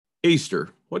Easter,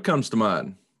 what comes to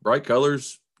mind? Bright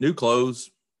colors, new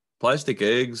clothes, plastic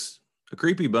eggs, a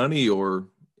creepy bunny, or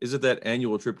is it that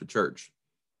annual trip to church?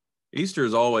 Easter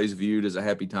is always viewed as a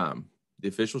happy time, the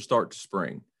official start to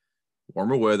spring,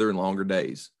 warmer weather and longer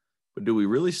days. But do we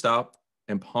really stop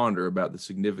and ponder about the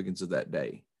significance of that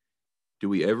day? Do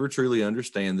we ever truly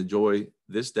understand the joy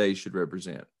this day should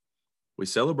represent? We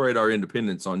celebrate our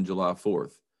independence on July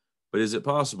 4th, but is it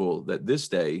possible that this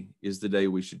day is the day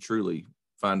we should truly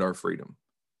find our freedom?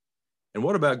 And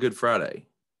what about Good Friday?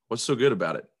 What's so good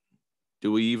about it?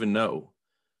 Do we even know?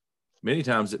 Many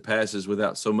times it passes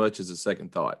without so much as a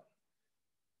second thought.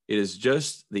 It is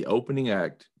just the opening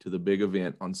act to the big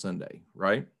event on Sunday,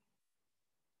 right?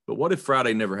 But what if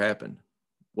Friday never happened?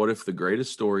 What if the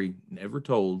greatest story never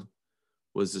told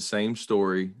was the same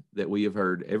story that we have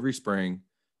heard every spring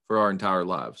for our entire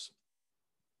lives?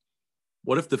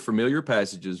 What if the familiar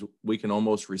passages we can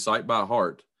almost recite by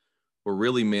heart were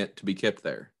really meant to be kept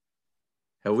there?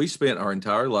 Have we spent our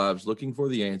entire lives looking for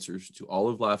the answers to all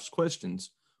of life's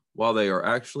questions while they are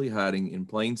actually hiding in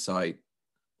plain sight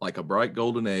like a bright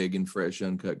golden egg in fresh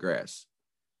uncut grass?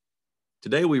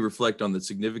 Today we reflect on the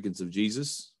significance of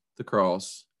Jesus, the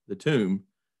cross, the tomb,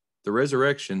 the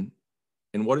resurrection,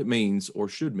 and what it means or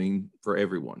should mean for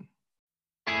everyone.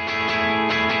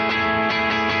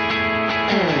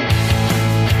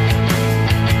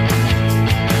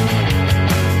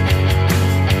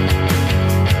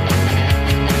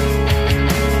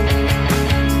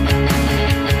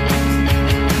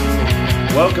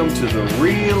 Welcome to the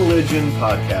Religion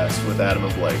Podcast with Adam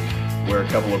and Blake, where a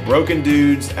couple of broken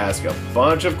dudes ask a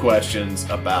bunch of questions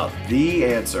about the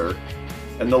answer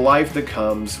and the life that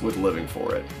comes with living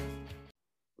for it.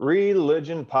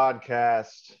 Religion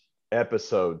Podcast,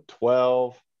 episode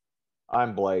 12.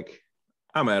 I'm Blake.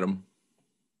 I'm Adam.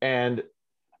 And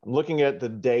I'm looking at the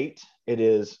date. It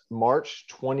is March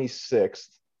 26th,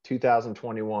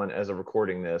 2021 as of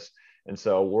recording this. And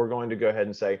so we're going to go ahead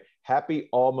and say happy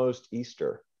almost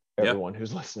Easter, everyone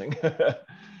who's listening.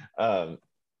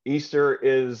 Easter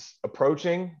is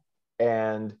approaching,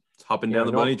 and it's hopping down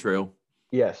the bunny trail.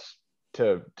 Yes,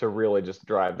 to really just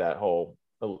drive that whole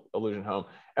illusion home.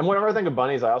 And whenever I think of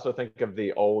bunnies, I also think of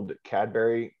the old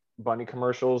Cadbury bunny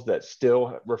commercials that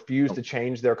still refuse to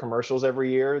change their commercials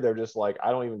every year. They're just like, I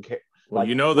don't even care. Well,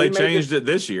 like, they changed it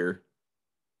this year.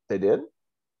 They did?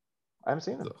 I haven't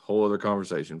seen it. It's a whole other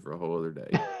conversation for a whole other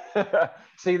day.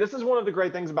 See, this is one of the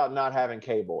great things about not having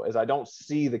cable is I don't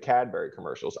see the Cadbury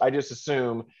commercials. I just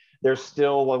assume there's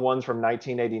still the ones from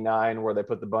 1989 where they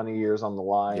put the bunny ears on the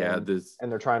line. Yeah,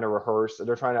 and they're trying to reherse.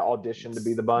 They're trying to audition to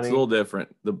be the bunny. It's a little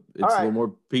different. It's a little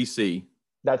more PC.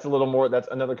 That's a little more. That's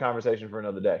another conversation for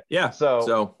another day. Yeah.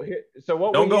 So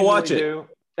what don't we go watch do,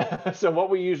 it. So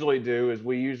what we usually do is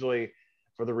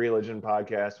for the Religion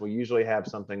Podcast, we usually have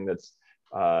something that's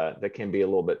that can be a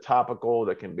little bit topical,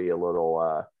 that can be a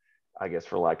little, I guess,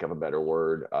 for lack of a better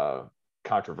word,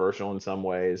 controversial in some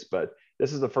ways. But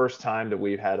this is the first time that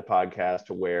we've had a podcast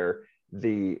where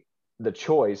the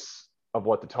choice of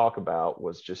what to talk about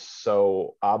was just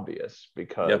so obvious,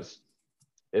 because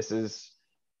this is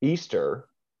Easter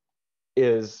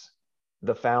is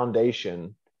the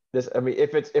foundation.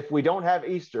 If we don't have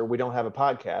Easter, we don't have a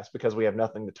podcast because we have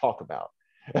nothing to talk about.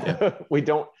 Yeah. We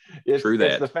don't. It's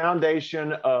the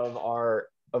foundation of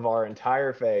our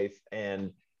entire faith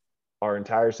and our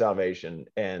entire salvation,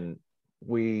 and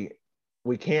we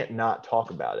can't not talk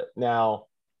about it. Now,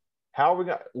 are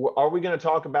we going to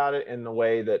talk about it in the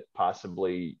way that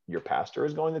possibly your pastor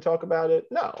is going to talk about it?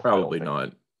 No, probably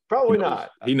not. Probably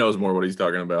not. He knows more what he's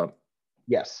talking about.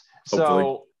 Yes.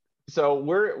 Hopefully. So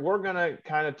we're gonna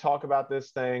kind of talk about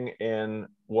this thing in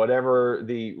whatever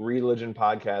the Religion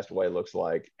Podcast way looks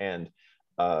like, and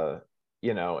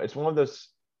it's one of those.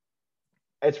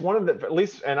 It's one of the, at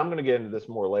least, and I'm going to get into this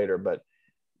more later, but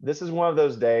this is one of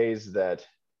those days that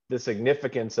the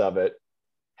significance of it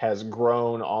has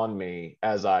grown on me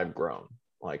as I've grown.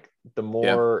 Like the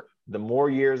more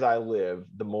years I live,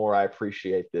 the more I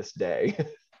appreciate this day.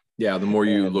 Yeah, the more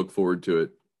you look forward to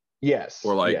it. Yes.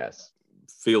 Or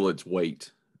feel its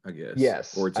weight, I guess.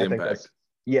 Yes. Or its impact.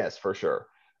 Yes, for sure.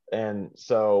 And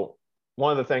so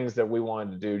one of the things that we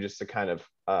wanted to do just to kind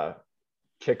of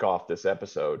kick off this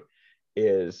episode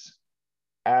is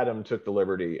Adam took the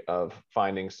liberty of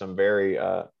finding some very,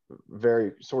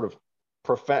 very sort of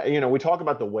we talk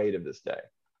about the weight of this day.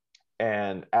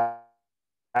 And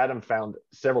Adam found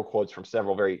several quotes from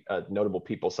several very notable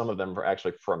people. Some of them are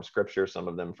actually from scripture, some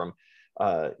of them from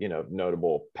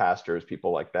notable pastors,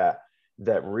 people like that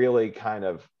really kind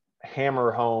of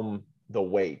hammer home the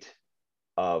weight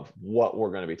of what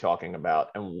we're going to be talking about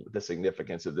and the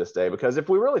significance of this day. Because if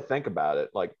we really think about it,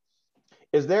 like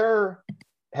has there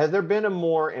been a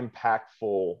more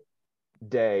impactful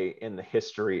day in the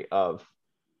history of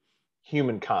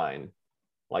humankind?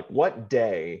 Like what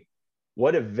day,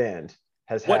 what event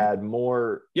has had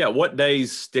more? Yeah, what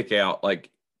days stick out like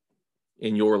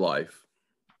in your life?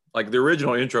 Like the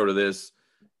original intro to this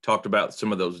talked about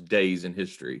some of those days in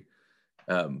history.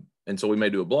 And so we may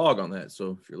do a blog on that.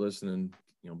 So if you're listening,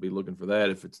 be looking for that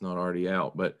if it's not already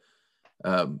out. But,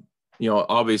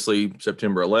 obviously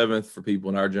September 11th for people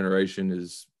in our generation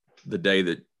is the day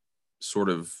that sort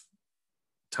of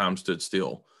time stood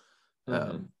still.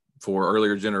 For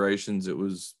earlier generations, it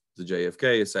was the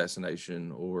JFK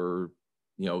assassination, or,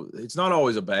 it's not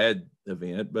always a bad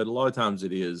event, but a lot of times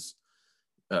it is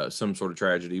some sort of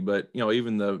tragedy. But,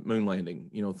 even the moon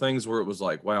landing, things where it was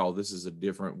like, wow, this is a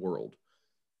different world.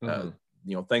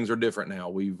 Things are different now.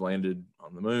 We've landed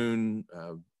on the moon.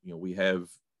 We have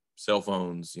cell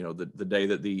phones, the day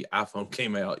that the iPhone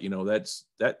came out,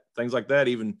 things like that.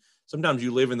 Even sometimes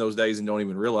you live in those days and don't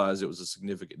even realize it was a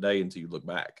significant day until you look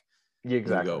back. Yeah,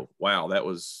 exactly. And you go, wow, that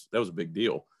was a big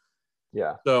deal.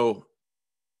 Yeah. So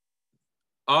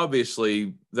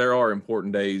obviously there are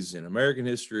important days in American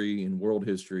history and world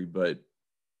history, but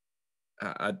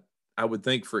I would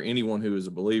think for anyone who is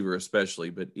a believer,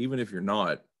 especially, but even if you're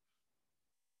not,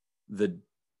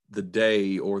 the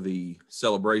day or the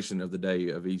celebration of the day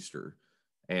of Easter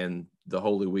and the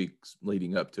Holy Weeks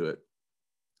leading up to it,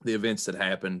 the events that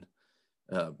happened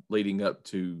leading up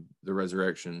to the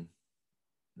resurrection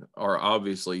are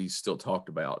obviously still talked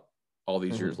about all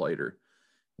these years later.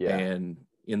 Yeah. And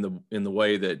in the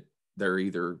way that they're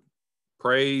either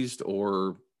praised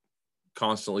or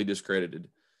constantly discredited.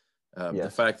 The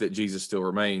fact that Jesus still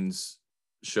remains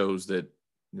shows that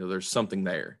there's something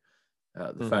there.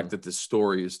 The fact that this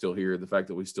story is still here, the fact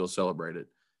that we still celebrate it.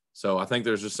 So I think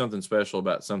there's just something special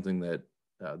about something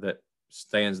that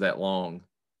stands that long.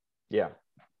 Yeah.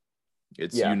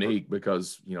 It's unique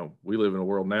because, we live in a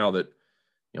world now that,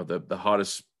 the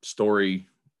hottest story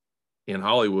in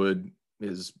Hollywood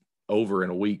is over in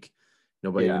a week.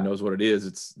 Nobody even knows what it is.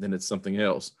 It's something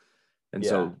else. And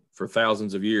so for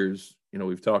thousands of years,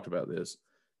 we've talked about this.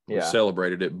 We've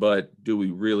celebrated it, but do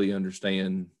we really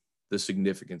understand the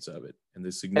significance of it and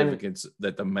the significance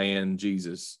that the man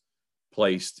Jesus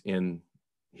placed in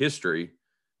history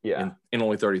in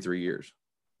only 33 years?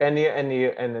 And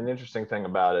an interesting thing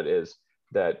about it is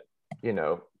that,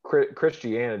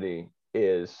 Christianity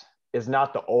is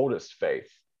not the oldest faith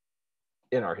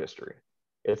in our history.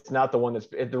 It's not the one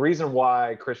the reason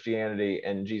why Christianity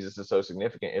and Jesus is so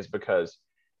significant is because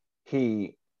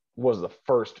he was the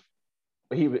first.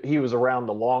 He was around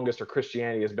the longest, or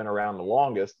Christianity has been around the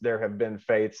longest. There have been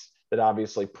faiths that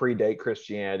obviously predate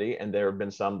Christianity, and there have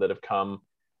been some that have come,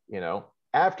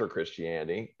 after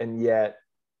Christianity, and yet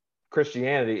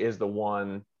Christianity is the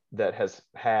one that has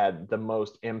had the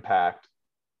most impact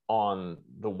on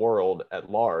the world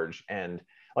at large. And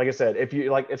like I said, if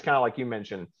you it's kind of like you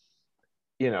mentioned,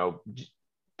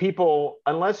 people,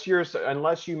 unless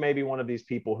you may be one of these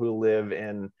people who live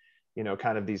in,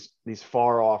 kind of these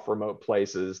far off remote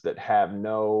places that have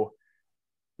no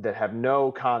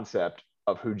concept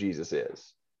of who Jesus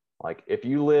is. Like if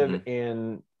you live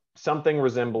in something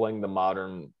resembling the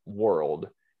modern world,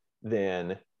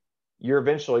 then you're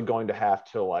eventually going to have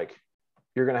to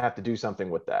you're going to have to do something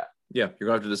with that. Yeah. You're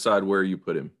going to have to decide where you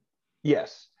put him.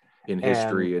 Yes. In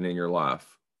history and in your life.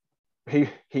 He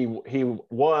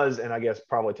was, and I guess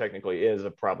probably technically is,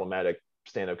 a problematic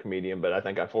stand-up comedian, but I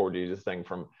think I forwarded you this thing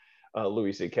from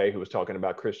Louis C.K., who was talking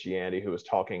about Christianity, who was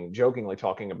jokingly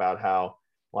talking about how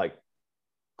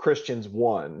Christians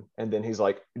won, and then he's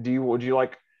like,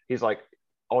 he's like,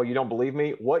 oh, you don't believe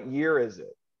me? What year is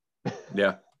it?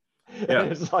 Yeah.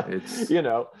 It's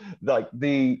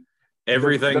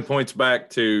everything points back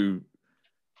to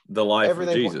the life of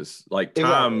Jesus.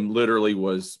 Time literally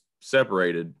was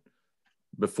separated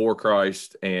before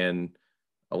Christ, and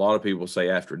a lot of people say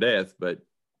after death, but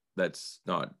that's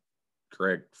not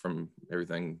correct from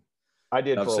everything I've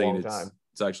for a long time.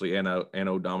 It's actually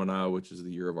Anno Domini, which is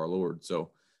the year of our Lord.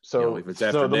 So if it's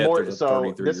after death, there's a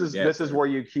 33-year gap. This is where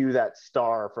you cue that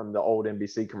star from the old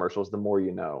NBC commercials. The more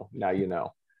you know, now you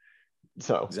know.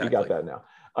 So exactly. You got that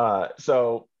now.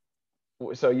 So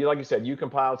you, like you said, you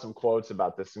compiled some quotes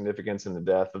about the significance and the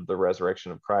death of the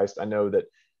resurrection of Christ. I know that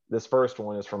this first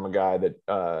one is from a guy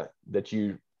that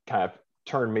you kind of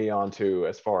turned me on to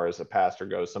as far as a pastor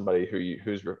goes, somebody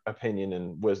whose opinion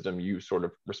and wisdom you sort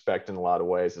of respect in a lot of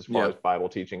ways as far as Bible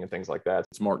teaching and things like that.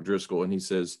 It's Mark Driscoll, and he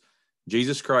says,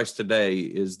 Jesus Christ today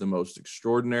is the most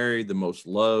extraordinary, the most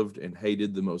loved and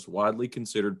hated, the most widely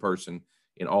considered person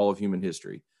in all of human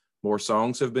history. More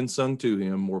songs have been sung to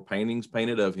him, more paintings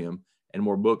painted of him, and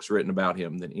more books written about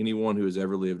him than anyone who has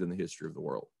ever lived in the history of the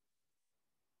world.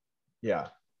 Yeah.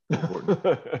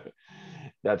 Important.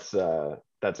 That's a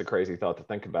crazy thought to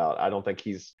think about. I don't think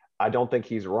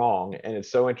he's wrong. And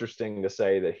it's so interesting to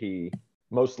say that he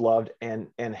most loved and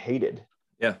hated.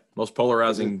 Yeah. Most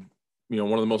polarizing,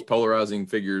 one of the most polarizing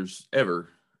figures ever.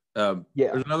 Yeah.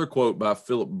 There's another quote by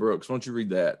Philip Brooks. Why don't you read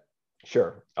that?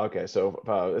 Sure. Okay. So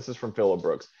this is from Philip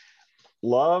Brooks.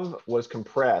 Love was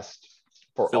compressed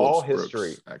for all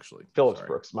history. Phillips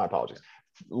Brooks, my apologies.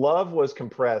 Love was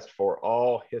compressed for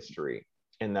all history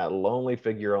in that lonely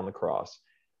figure on the cross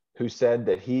who said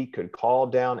that he could call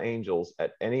down angels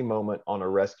at any moment on a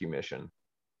rescue mission,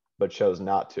 but chose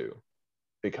not to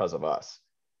because of us.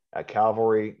 At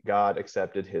Calvary, God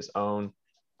accepted his own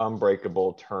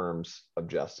unbreakable terms of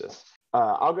justice.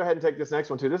 I'll go ahead and take this next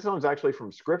one too. This one's actually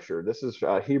from Scripture. This is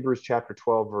Hebrews chapter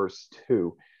 12, verse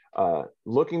 2.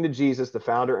 Looking to Jesus, the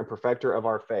founder and perfecter of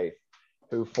our faith,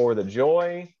 who for the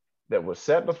joy that was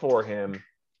set before him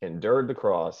endured the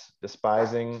cross,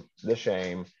 despising the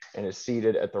shame, and is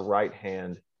seated at the right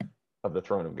hand of the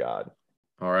throne of God.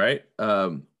 All right.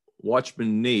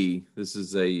 Watchman Nee, this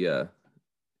is an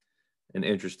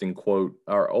interesting quote.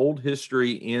 Our old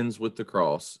history ends with the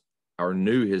cross. Our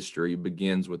new history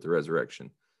begins with the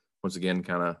resurrection. Once again,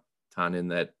 kind of tying in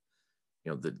that,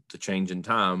 the change in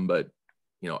time, but,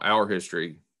 our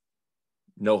history,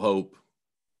 no hope.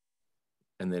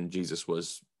 And then Jesus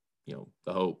was,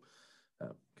 the hope.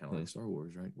 Kind of like Star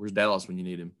Wars, right? Where's Dallas when you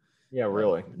need him? Yeah,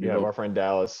 really. Our friend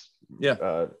Dallas.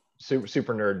 Yeah.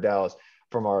 Super nerd Dallas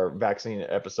from our vaccine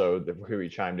episode who he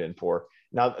chimed in for.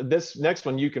 Now, this next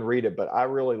one, you can read it, but I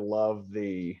really love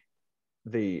the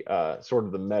sort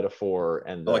of the metaphor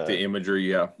and I like the imagery.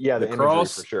 Yeah. The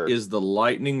cross imagery for sure is the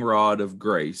lightning rod of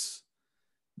grace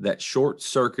that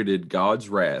short-circuited God's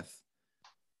wrath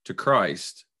to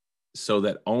Christ so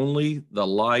that only the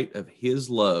light of his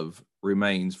love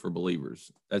remains for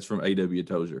believers. That's from A.W.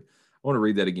 Tozer. I want to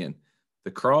read that again.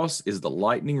 The cross is the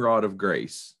lightning rod of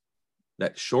grace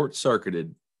that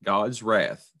short-circuited God's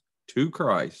wrath to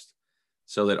Christ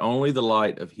so that only the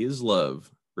light of his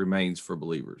love remains for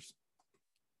believers.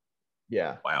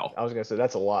 Yeah. Wow. I was going to say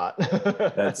that's a lot.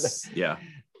 That's yeah.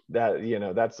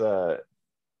 That's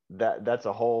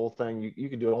a whole thing. You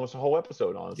could do almost a whole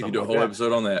episode on it. You could do a whole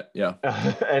episode on that. Yeah.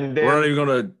 And then, we're not even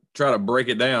going to try to break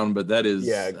it down, but that is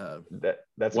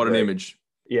that's what great. an image.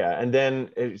 Yeah. And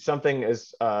then something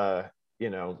is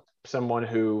someone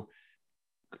who,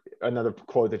 another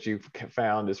quote that you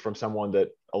found is from someone that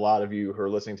a lot of you who are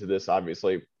listening to this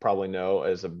obviously probably know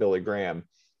as a Billy Graham,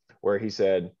 where he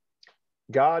said,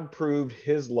 God proved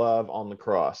his love on the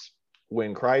cross.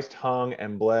 When Christ hung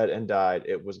and bled and died,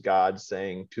 it was God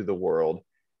saying to the world,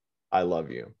 I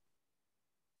love you.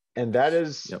 And that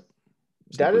is, and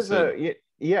that's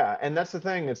the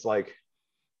thing. It's like,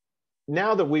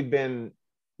 now that we've been,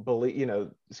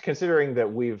 considering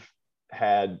that we've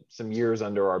had some years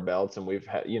under our belts and we've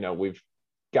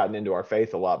gotten into our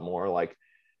faith a lot more, like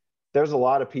there's a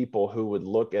lot of people who would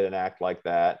look at an act like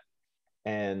that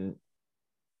and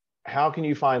how can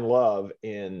you find love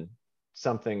in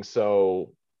something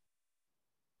so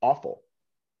awful?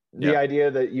 The idea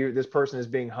that this person is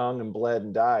being hung and bled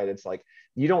and died, it's like,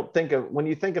 when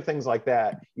you think of things like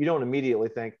that, you don't immediately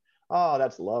think, oh,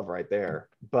 that's love right there.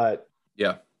 But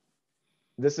yeah,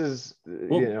 this is,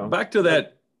 back to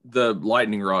that, the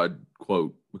lightning rod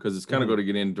quote, because it's kind of going to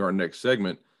get into our next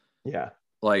segment. Yeah.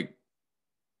 Like,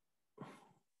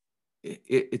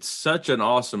 it's such an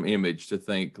awesome image to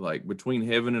think, like, between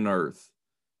heaven and earth,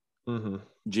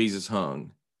 Jesus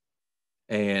hung,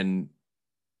 and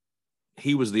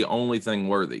he was the only thing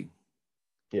worthy.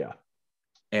 Yeah.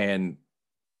 And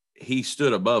he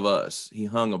stood above us. He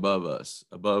hung above us,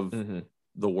 above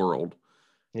the world.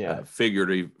 Yeah.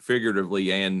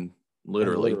 Figuratively and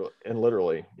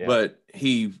literally. Yeah. But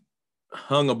he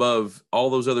hung above all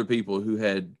those other people who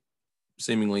had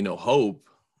seemingly no hope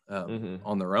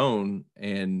on their own,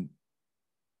 and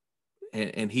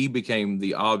he became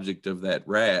the object of that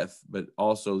wrath, but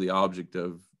also the object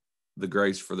of the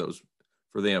grace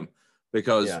for them,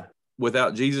 because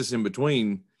without Jesus in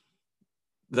between,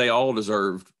 they all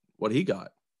deserved what he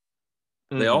got.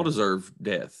 They all deserved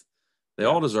death. They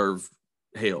all deserve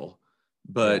hell,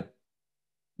 but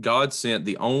God sent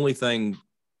the only thing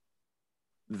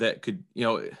that could,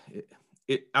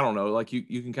 I don't know, like you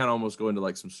can kind of almost go into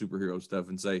like some superhero stuff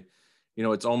and say,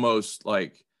 it's almost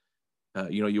like,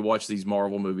 you watch these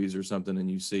Marvel movies or something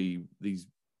and you see these,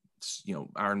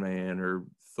 Iron Man or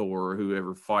Thor or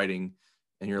whoever fighting,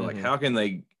 and you're like, how can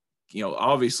they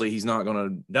obviously he's not going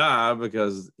to die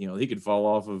because, he could fall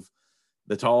off of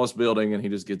the tallest building and he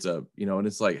just gets up, and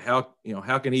it's like,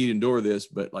 how can he endure this?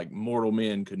 But like mortal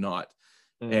men could not.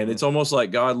 And it's almost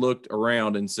like God looked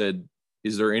around and said,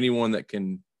 is there anyone that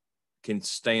can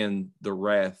stand the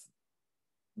wrath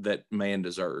that man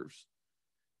deserves?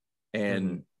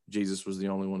 And Jesus was the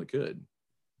only one that could,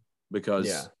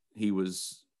 because he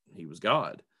was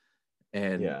God.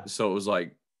 And so it was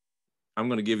like, I'm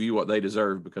going to give you what they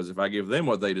deserve, because if I give them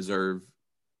what they deserve,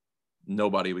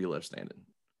 nobody will be left standing.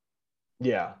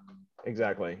 Yeah,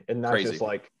 exactly. And not Crazy. just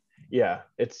like,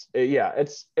 it's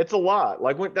a lot.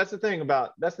 Like that's the thing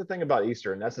about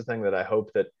Easter. And that's the thing that I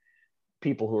hope that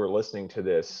people who are listening to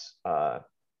this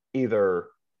either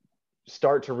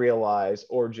start to realize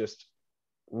or just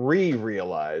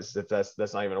realize, if that's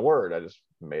not even a word, I just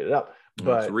made it up.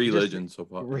 But it's religion, so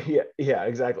popular. Yeah,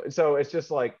 exactly. So it's just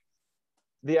like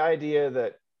the idea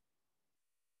that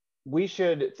we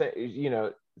should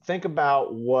think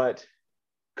about what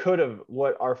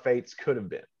our fates could have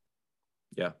been.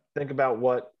 Yeah. Think about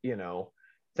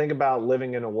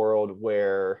living in a world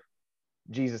where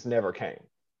Jesus never came,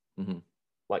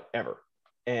 like ever.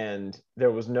 And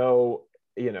there was no,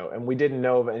 and we didn't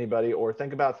know of anybody. Or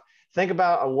think about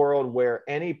a world where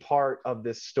any part of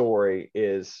this story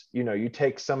is, you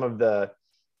take some of the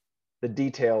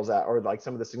details out, or like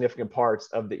some of the significant parts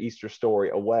of the Easter story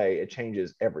away, it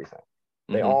changes everything.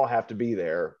 They all have to be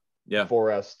there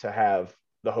for us to have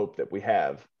the hope that we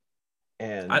have.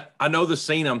 And I know the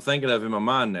scene I'm thinking of in my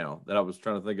mind now that I was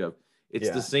trying to think of. It's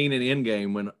the scene in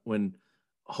Endgame when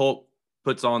Hulk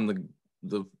puts on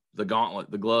the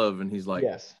gauntlet, the glove, and he's like,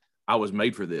 I was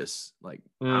made for this. Like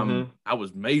I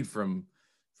was made from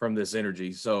this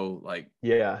energy. So like,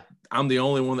 I'm the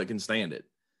only one that can stand it.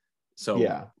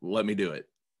 So let me do it.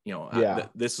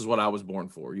 This is what I was born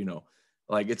for,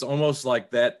 like, it's almost like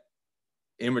that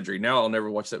imagery. Now I'll never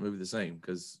watch that movie the same,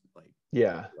 because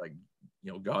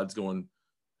God's going,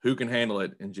 who can handle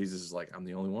it? And Jesus is like, I'm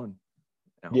the only one.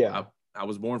 I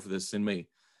was born for this, send me.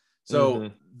 So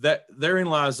that therein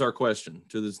lies our question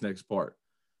to this next part.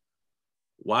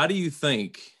 Why do you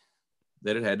think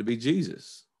that it had to be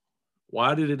Jesus?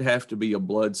 Why did it have to be a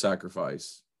blood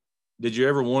sacrifice? Did you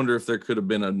ever wonder if there could have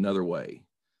been another way?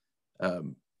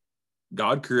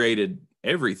 God created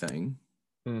everything.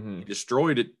 He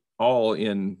destroyed it all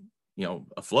in,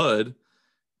 a flood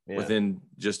within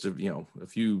just a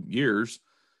few years,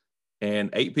 and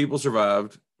 8 people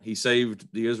survived. He saved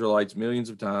the Israelites millions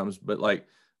of times, but like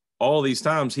all these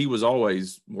times, he was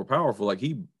always more powerful. Like,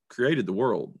 he created the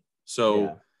world.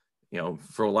 So,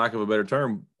 for lack of a better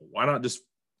term, why not just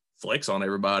flex on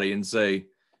everybody and say,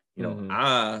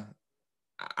 I'm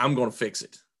going to fix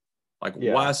it. Like,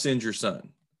 why send your son?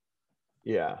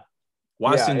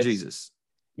 Why send Jesus?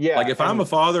 Like, if I'm a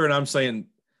father and I'm saying,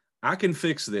 I can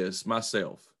fix this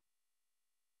myself,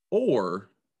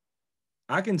 or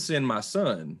I can send my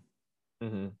son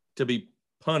to be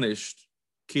punished,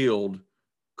 killed,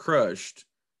 crushed,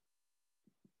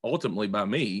 ultimately by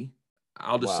me,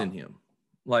 I'll just send him.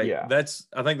 Like,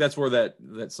 I think that's where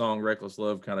that song Reckless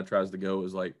Love kind of tries to go,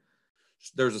 is like,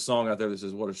 there's a song out there that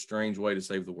says, what a strange way to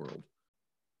save the world.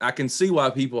 I can see why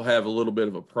people have a little bit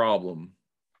of a problem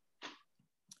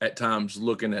at times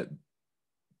looking at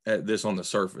this on the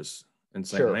surface and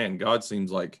saying, man, God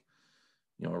seems like,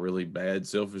 a really bad,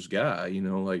 selfish guy,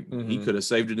 like he could have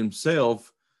saved it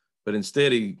himself, but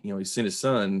instead he sent his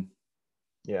son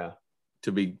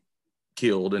to be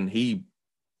killed. And he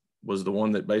was the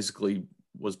one that basically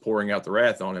was pouring out the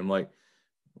wrath on him. Like,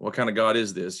 what kind of God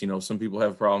is this? Some people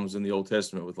have problems in the Old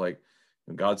Testament with, like,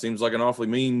 God seems like an awfully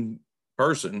mean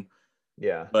person.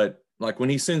 But like, when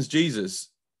he sends Jesus,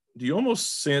 do you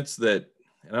almost sense that,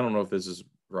 and I don't know if this is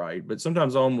right, but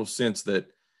sometimes I almost sense that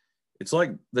it's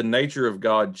like the nature of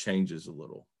God changes a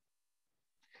little.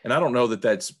 And I don't know that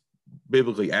that's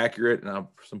biblically accurate. And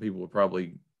some people would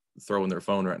probably throw in their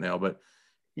phone right now, but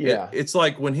it's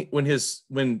like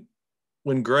when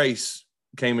grace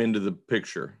came into the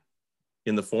picture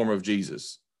in the form of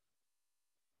Jesus,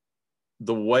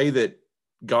 the way that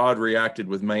God reacted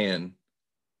with man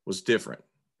was different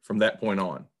from that point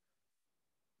on.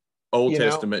 Old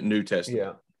Testament, New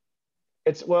Testament.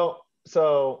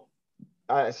 So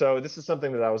this is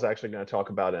something that I was actually going to talk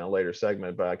about in a later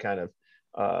segment, but I kind of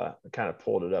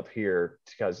pulled it up here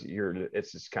because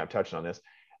it's just kind of touching on this.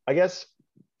 I guess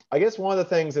one of the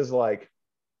things is, like,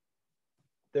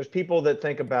 there's people that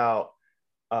think about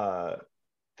God,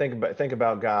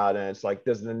 and it's like,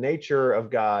 does the nature of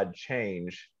God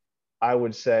change? I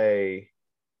would say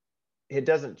it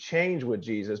doesn't change with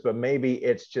Jesus, but maybe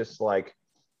it's just like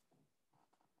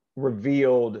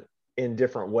revealed in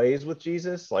different ways with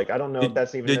Jesus. Like, I don't know if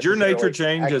that's even Did your nature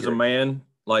necessarily change as a accurate. man?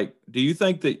 Like, do you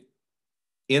think that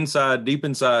deep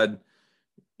inside,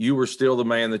 you were still the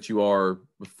man that you are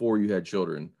before you had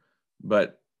children,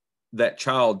 but that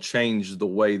child changed the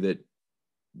way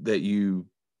that you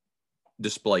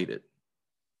displayed it?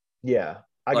 Yeah.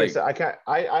 I Like, guess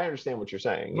I understand what you're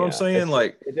saying. you know what I'm Yeah. saying?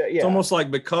 Like, it's Yeah. almost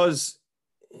like because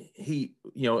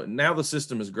now the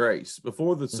system is grace.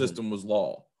 Before the Mhm. system was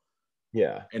law,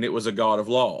 Yeah. and it was a God of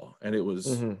law, and it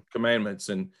was Hmm. commandments,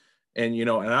 and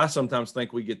I sometimes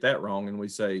think we get that wrong, and we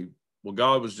say, well,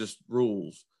 God was just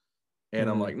rules. And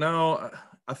I'm like, Hmm. no,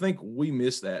 I think we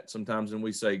miss that sometimes. And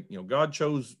we say, God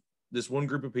chose this one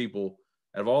group of people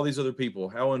out of all these other people.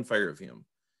 How unfair of him.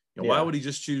 Why Yeah. would he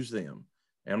just choose them?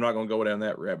 And I'm not going to go down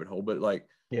that rabbit hole, but like,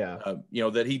 Yeah.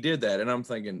 that he did that. And I'm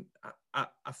thinking,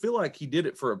 I feel like he did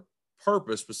it for a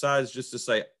purpose besides just to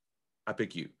say, I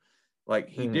pick you. Like,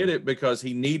 he did Hmm. it because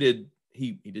he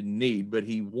didn't need, but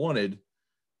he wanted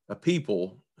a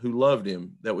people who loved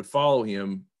him, that would follow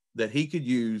him, that he could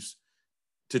use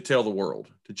to tell the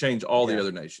world, to change all the Yeah.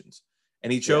 other nations.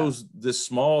 And he Yeah. chose this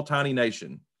small, tiny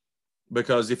nation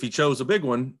because if he chose a big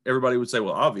one, everybody would say,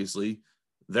 well, obviously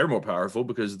they're more powerful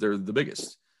because they're the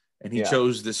biggest. And he Yeah.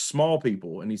 chose this small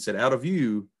people. And he said, out of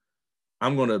you,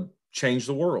 I'm going to change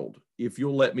the world if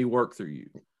you'll let me work through you.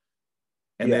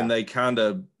 And then Yeah. they kind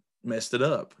of messed it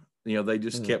up. They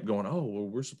just Mm. kept going, oh, well,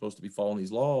 we're supposed to be following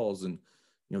these laws and,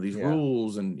 these Yeah.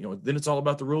 rules. And, then it's all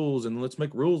about the rules and let's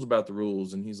make rules about the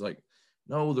rules. And he's like,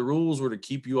 no, the rules were to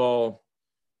keep you all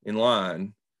in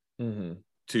line, Hmm.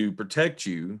 to protect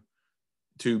you,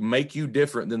 to make you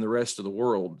different than the rest of the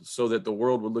world so that the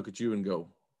world would look at you and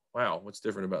go, wow, what's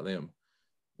different about them?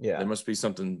 There Yeah. must be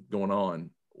something going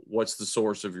on. What's the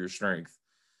source of your strength?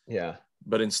 Yeah.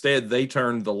 But instead, they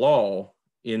turned the law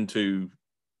into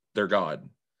their God.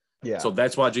 So Yeah.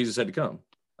 that's why Jesus had to come,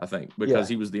 I think, because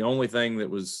Yeah. he was the only thing that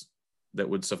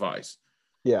would suffice.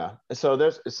 Yeah.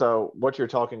 So what you're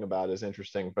talking about is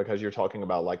interesting because you're talking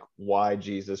about like why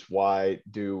Jesus, why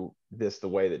do this the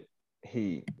way that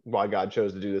why God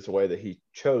chose to do this the way that he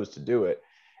chose to do it.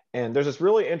 And there's this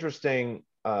really interesting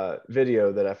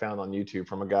video that I found on YouTube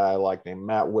from a guy like named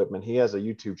Matt Whitman. He has a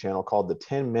YouTube channel called the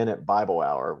 10-Minute Bible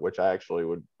Hour, which I actually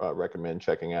would recommend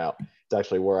checking out. It's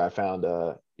actually where I found,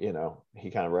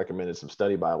 he kind of recommended some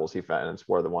study Bibles he found, and it's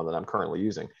where the one that I'm currently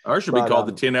using. Ours should be But called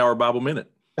the 10-hour Bible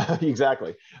Minute.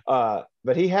 exactly. But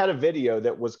he had a video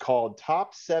that was called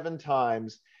 "Top 7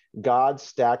 Times God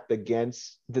Stacked the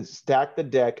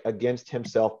Deck Against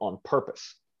Himself on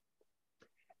Purpose,"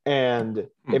 and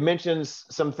it mentions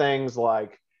some things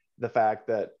like the fact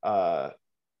that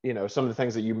some of the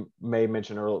things that you may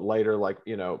mention later, like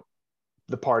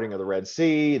the parting of the Red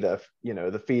Sea, the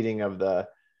feeding of the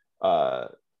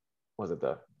was it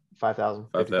the 5,000,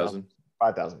 5,000.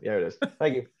 5,000. Yeah, it is.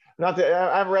 Thank you. Not that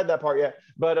I haven't read that part yet,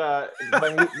 but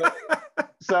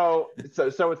so it's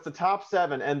the top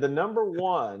 7, and the number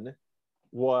 1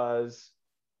 was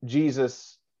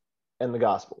Jesus and the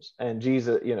Gospels, and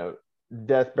Jesus,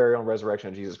 death, burial, and resurrection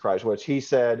of Jesus Christ, which he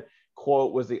said,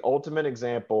 quote, was the ultimate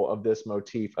example of this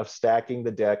motif of stacking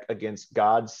the deck against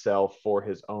God's self for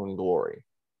his own glory.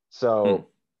 So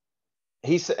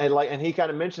he said, and he kind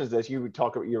of mentions this. You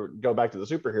go back to the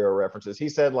superhero references. He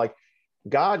said, like,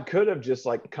 God could have just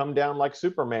like come down like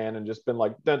Superman and just been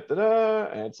like, dun, dun, dun,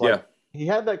 and it's like he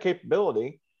had that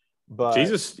capability, but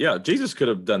Jesus could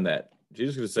have done that.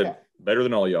 Jesus could have said, better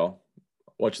than all y'all.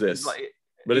 Watch this. Like,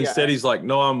 but instead he's like,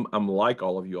 no, I'm like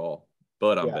all of you all,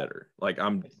 but I'm better. Like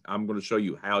I'm going to show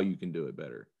you how you can do it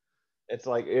better. It's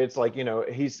like,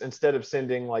 he's, instead of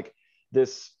sending like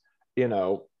this,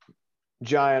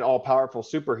 giant all powerful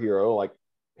superhero, like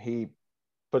he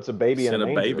puts a baby in a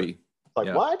manger. Baby.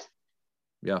 Like, what?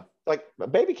 Yeah. Like, a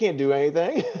baby can't do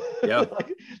anything. Yeah.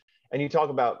 And you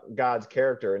talk about God's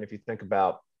character, and if you think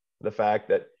about the fact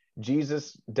that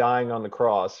Jesus dying on the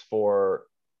cross for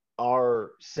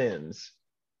our sins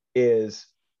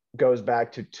goes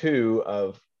back to 2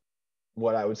 of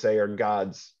what I would say are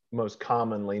God's most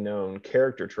commonly known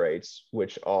character traits,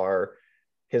 which are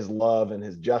his love and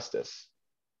his justice.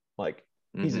 Like,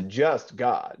 he's a just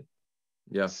God.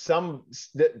 Yeah.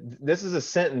 This is a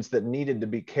sentence that needed to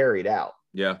be carried out.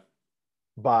 Yeah.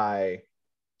 By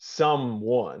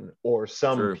someone or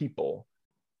some people.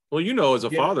 Well, as a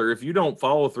father, if you don't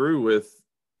follow through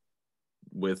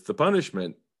with the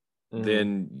punishment,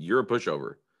 then you're a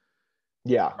pushover.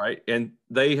 Yeah. Right. And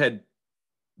they had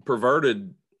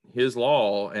perverted his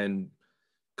law and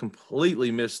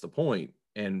completely missed the point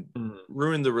and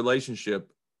ruined the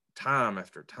relationship time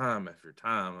after time after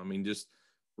time. I mean, just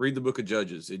read the book of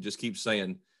Judges. It just keeps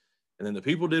saying And then the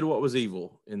people did what was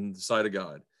evil in the sight of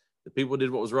God. The people did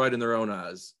what was right in their own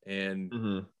eyes,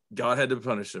 and God had to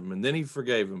punish them. And then he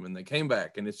forgave them, and they came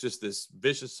back. And it's just this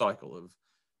vicious cycle of,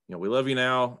 we love you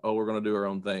now. Oh, we're going to do our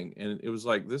own thing. And it was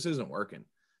like, this isn't working,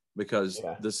 because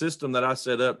the system that I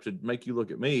set up to make you look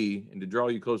at me and to draw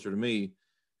you closer to me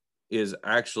is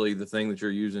actually the thing that you're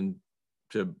using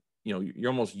to, you're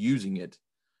almost using it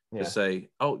to say,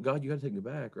 oh, God, you got to take me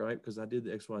back, right? Because I did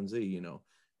the X, Y, and Z,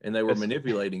 and they were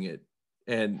manipulating it.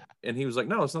 And he was like,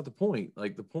 no, it's not the point.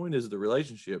 Like, the point is the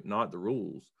relationship, not the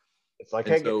rules. It's like,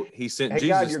 so he sent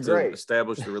Jesus God, to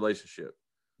establish the relationship.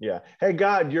 Hey,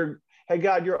 God,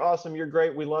 you're awesome. You're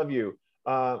great. We love you.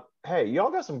 Hey,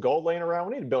 y'all got some gold laying around?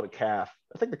 We need to build a calf.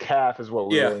 I think the calf is what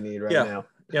we really need right now.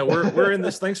 We're in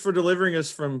this. Thanks for delivering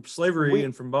us from slavery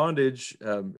and from bondage.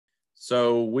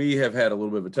 So we have had a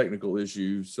little bit of a technical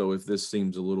issue. So if this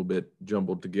seems a little bit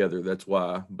jumbled together, that's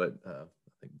why. But I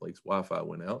think Blake's Wi-Fi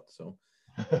went out. So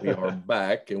we are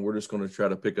back, and we're just going to try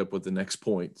to pick up with the next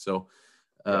point. So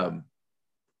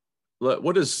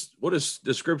what does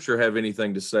the scripture have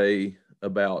anything to say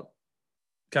about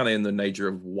kind of in the nature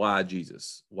of why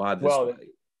Jesus? Why this way?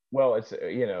 Well, it's,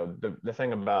 the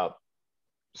thing about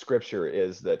scripture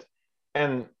is that,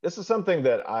 and this is something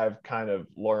that I've kind of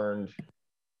learned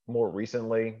more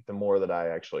recently, the more that I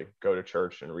actually go to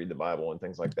church and read the Bible and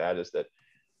things like that, is that,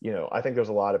 I think there's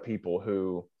a lot of people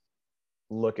who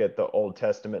look at the Old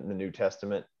Testament and the New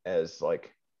Testament as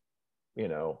like,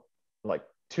 like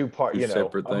two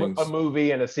separate things, a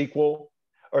movie and a sequel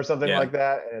or something like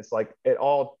that. And it's like, it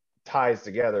all ties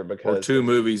together because, or two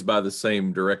movies by the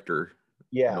same director.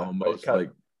 Almost because,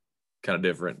 like kind of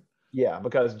different.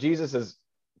 Because Jesus is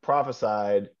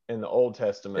prophesied in the Old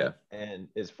Testament and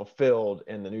is fulfilled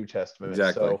in the New Testament.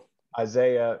 Exactly. So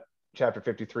Isaiah chapter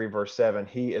 53 verse 7,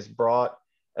 he is brought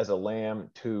as a lamb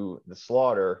to the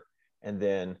slaughter. And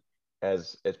then,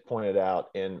 as it's pointed out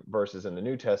in verses in the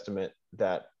New Testament,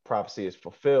 that prophecy is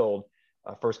fulfilled.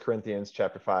 1 Corinthians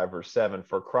chapter 5 verse 7,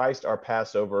 for Christ our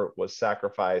Passover was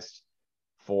sacrificed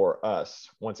for us.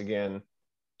 Once again,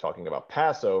 talking about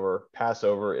Passover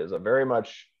is a very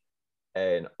much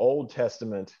an Old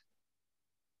Testament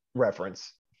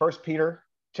reference. 1 Peter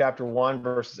chapter 1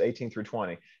 verses 18 through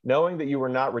 20, knowing that you were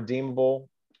not redeemable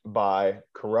by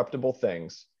corruptible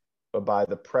things, but by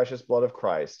the precious blood of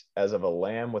Christ, as of a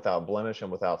lamb without blemish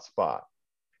and without spot,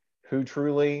 who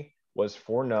truly was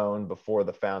foreknown before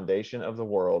the foundation of the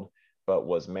world, but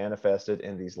was manifested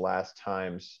in these last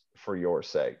times for your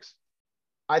sakes.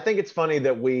 I think it's funny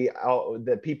that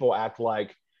that people act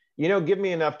like, give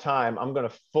me enough time, I'm going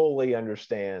to fully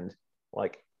understand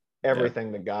like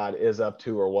everything that God is up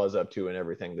to or was up to and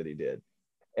everything that he did.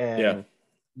 And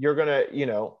you're going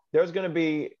to, there's going to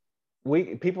be,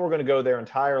 people are going to go their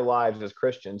entire lives as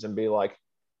Christians and be like,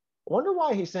 I wonder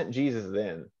why he sent Jesus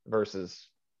then versus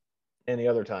any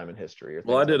other time in history.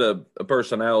 Well, I did a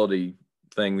personality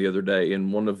thing the other day,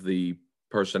 and one of the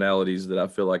personalities that I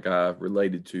feel like I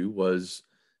related to was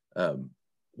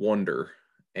wonder.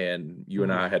 And you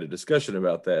and I had a discussion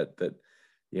about that,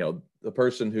 the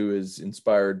person who is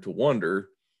inspired to wonder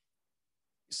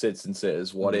sits and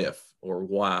says, what if, or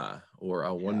why, or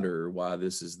I wonder why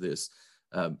this is this.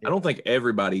 I don't think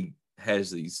everybody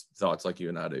has these thoughts like you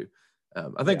and I do.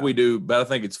 I think we do, but I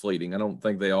think it's fleeting. I don't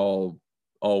think they all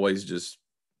always just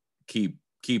keep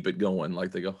it going.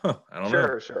 Like they go, I don't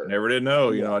know. Sure. Never did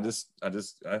know. I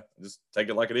just take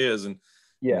it like it is. And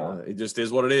it just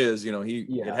is what it is.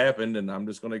 It happened, and I'm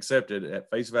just going to accept it at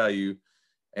face value.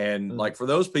 And like for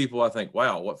those people, I think,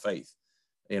 wow, what faith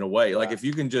in a way. Like if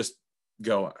you can just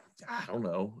go, I don't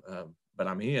know, but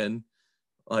I'm in,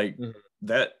 like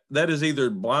that is either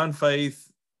blind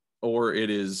faith or it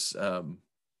is, I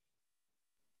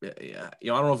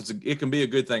don't know if it can be a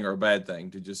good thing or a bad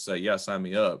thing to just say, yeah, sign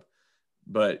me up.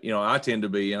 But, I tend to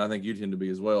be, and I think you tend to be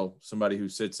as well, somebody who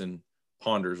sits and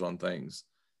ponders on things.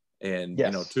 And,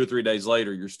 2 or 3 days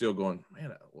later, you're still going,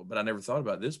 man, but I never thought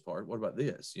about this part. What about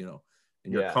this?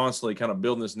 And you're constantly kind of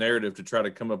building this narrative to try to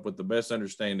come up with the best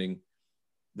understanding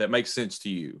that makes sense to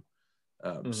you.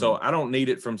 So I don't need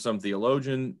it from some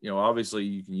theologian. Obviously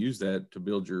you can use that to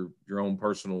build your own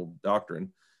personal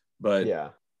doctrine,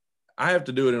 but I have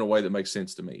to do it in a way that makes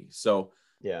sense to me. So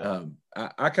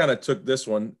I kind of took this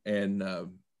one, and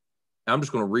I'm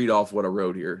just going to read off what I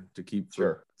wrote here to keep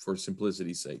for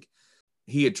simplicity's sake.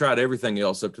 He had tried everything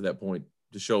else up to that point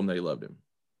to show him that he loved him.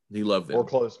 He loved them. Or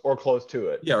close to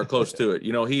it. Yeah, or close to it.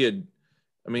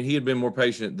 He had been more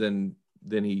patient than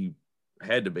he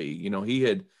had to be. He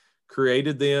had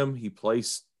created them. He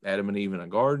placed Adam and Eve in a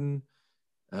garden.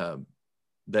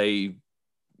 They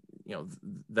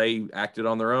they acted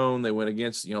on their own. They went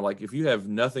against, like if you have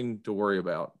nothing to worry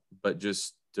about, but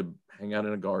just to hang out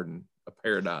in a garden, a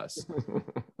paradise,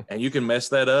 and you can mess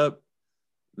that up,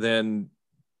 then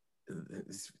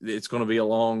it's going to be a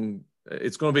long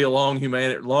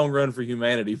long run for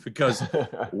humanity, because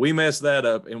we messed that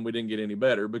up and we didn't get any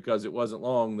better, because it wasn't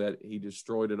long that he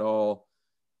destroyed it all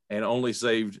and only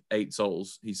saved 8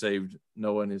 souls. He saved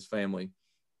Noah and his family.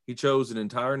 He chose an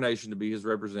entire nation to be his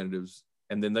representatives,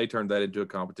 and then they turned that into a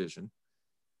competition.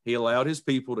 He allowed his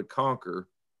people to conquer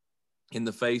in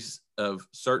the face of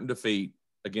certain defeat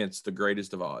against the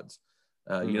greatest of odds.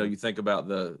 You think about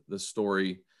the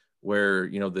story where,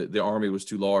 the army was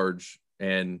too large,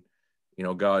 and,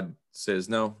 God says,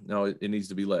 no, it needs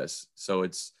to be less. So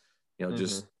it's,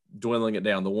 just dwindling it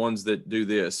down. The ones that do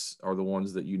this are the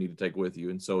ones that you need to take with you.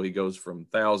 And so he goes from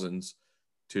thousands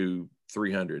to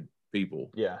 300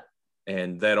 people. Yeah.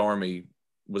 And that army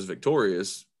was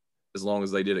victorious as long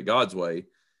as they did it God's way,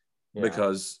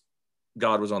 because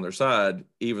God was on their side,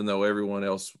 even though everyone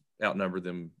else outnumbered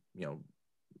them,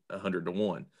 100 to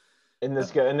 1. And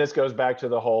this goes back to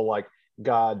the whole, like,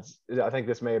 God's, I think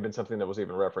this may have been something that was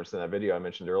even referenced in that video I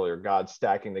mentioned earlier, God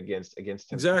stacking against him.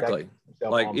 Exactly.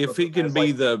 Like if he can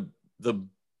be the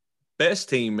best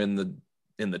team in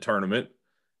the tournament,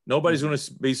 nobody's going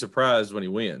to be surprised when he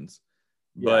wins.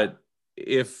 But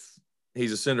if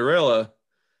he's a Cinderella,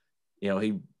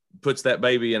 he puts that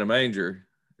baby in a manger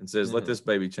and says, let this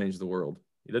baby change the world.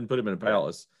 He doesn't put him in a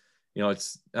palace.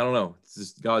 It's, I don't know. It's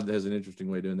just, God has an interesting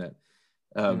way of doing that.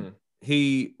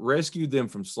 He rescued them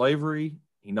from slavery.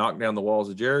 He knocked down the walls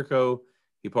of Jericho.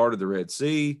 He parted the Red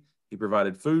Sea. He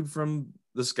provided food from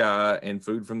the sky and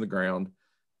food from the ground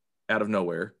out of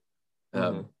nowhere.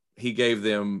 He gave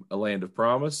them a land of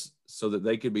promise so that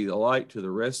they could be the light to the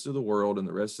rest of the world and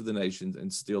the rest of the nations,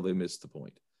 and still they missed the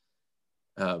point.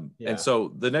 And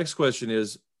so the next question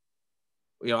is,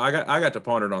 I got to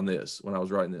ponder on this when I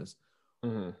was writing this.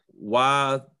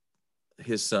 Why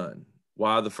his son?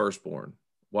 Why the firstborn?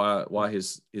 Why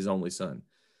his only son?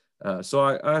 So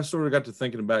I sort of got to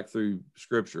thinking back through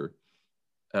scripture.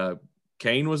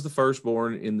 Cain was the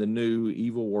firstborn in the new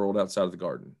evil world outside of the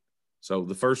garden. So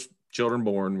the first children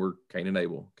born were Cain and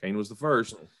Abel. Cain was the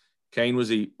first. Cain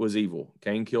was evil.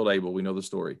 Cain killed Abel. We know the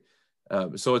story.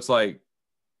 So it's like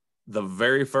the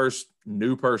very first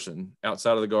new person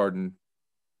outside of the garden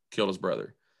killed his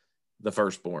brother, the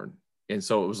firstborn. And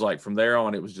so it was like from there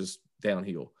on, it was just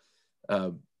downhill.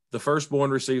 The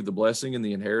firstborn received the blessing and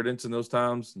the inheritance in those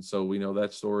times. And so we know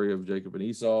that story of Jacob and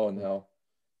Esau and how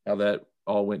that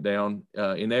all went down.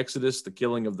 In Exodus, the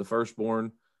killing of the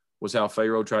firstborn was how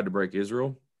Pharaoh tried to break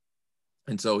Israel.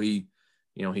 And so he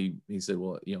said,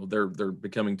 well, they're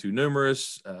becoming too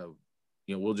numerous.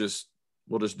 We'll just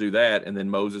do that. And then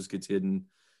Moses gets hidden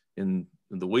in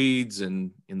the weeds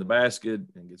and in the basket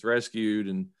and gets rescued.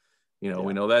 And,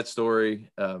 we know that story.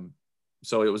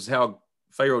 So it was how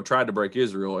Pharaoh tried to break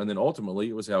Israel. And then ultimately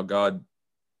it was how God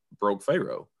broke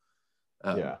Pharaoh,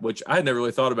 which I had never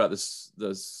really thought about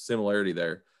the similarity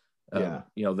there.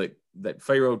 That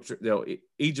Pharaoh,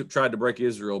 Egypt tried to break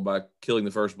Israel by killing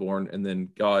the firstborn, and then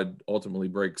God ultimately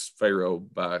breaks Pharaoh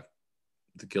by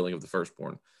the killing of the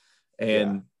firstborn.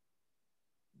 And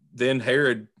then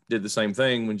Herod did the same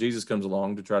thing when Jesus comes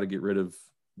along to try to get rid of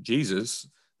Jesus,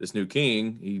 this new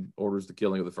king. He orders the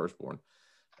killing of the firstborn.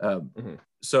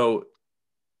 So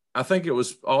I think it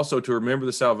was also to remember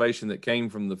the salvation that came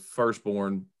from the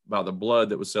firstborn by the blood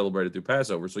that was celebrated through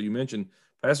Passover. So you mentioned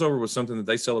Passover was something that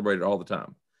they celebrated all the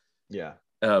time.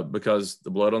 Because the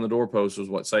blood on the doorpost was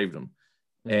what saved them.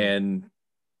 And,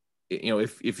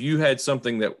 if you had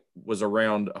something that was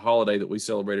around a holiday that we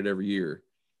celebrated every year,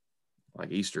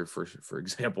 like Easter, for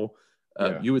example,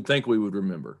 you would think we would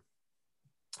remember.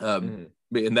 And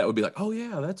that would be like, oh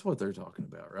yeah, that's what they're talking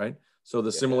about. Right. So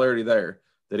the similarity there,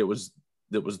 that was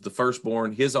the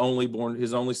firstborn, his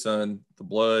only son, the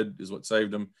blood is what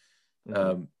saved him.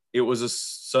 It was a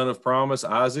son of promise,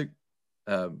 Isaac.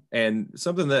 And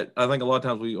something that I think a lot of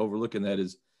times we overlook in that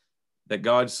is that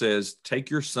God says, take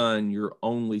your son, your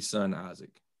only son, Isaac.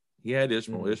 He had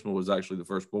Ishmael. Ishmael was actually the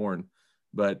firstborn,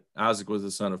 but Isaac was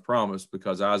the son of promise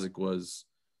because Isaac was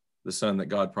the son that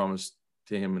God promised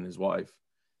to him and his wife.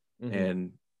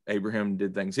 And Abraham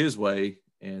did things his way,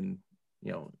 and,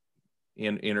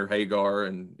 enter Hagar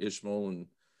and Ishmael and,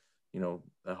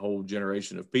 a whole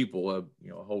generation of people, a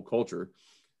whole culture.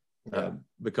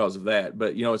 Because of that.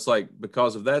 But it's like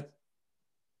because of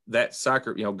that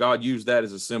sacrifice, God used that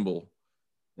as a symbol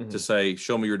to say,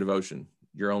 show me your devotion,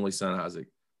 your only son Isaac,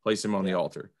 place him on the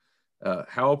altar.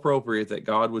 How appropriate that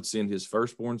God would send his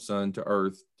firstborn son to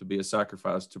earth to be a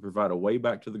sacrifice, to provide a way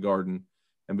back to the garden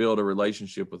and build a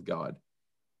relationship with God,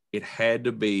 it had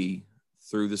to be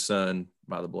through the Son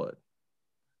by the blood.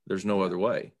 There's no other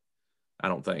way, I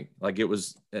don't think. Like it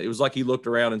was like he looked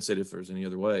around and said, if there's any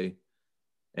other way.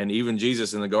 And even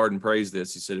Jesus in the garden praised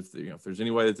this. He said, if there's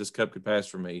any way that this cup could pass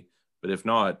from me, but if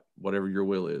not, whatever your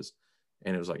will is.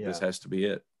 And it was like, this has to be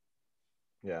it.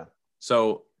 Yeah.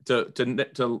 So to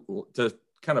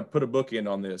kind of put a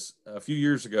bookend on this, a few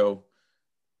years ago,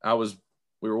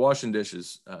 we were washing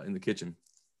dishes in the kitchen.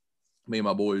 Me and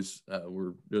my boys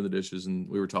were doing the dishes, and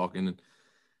we were talking,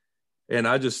 and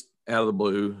I just, out of the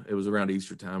blue, it was around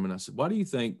Easter time, and I said, why do you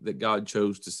think that God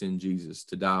chose to send Jesus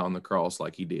to die on the cross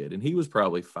like he did? And he was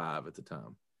probably 5 at the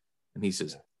time. And he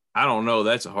says, I don't know.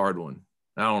 That's a hard one.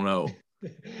 I don't know.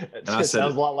 And I said,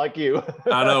 sounds a lot like you.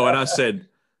 I know. And I said,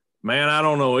 man, I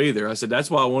don't know either. I said,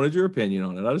 that's why I wanted your opinion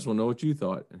on it. I just want to know what you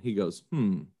thought. And he goes,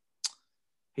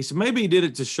 He said, maybe he did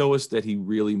it to show us that he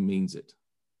really means it.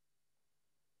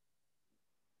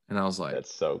 And I was like,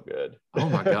 that's so good. Oh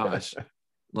my gosh.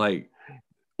 Like,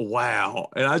 wow.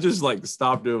 And I just like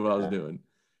stopped doing what I was doing.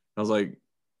 I was like,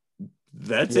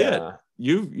 that's it.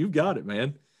 You've got it,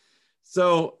 man.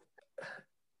 So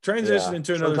transition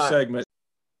into another segment.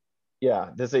 Yeah.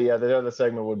 The other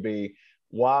segment would be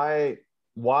why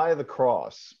the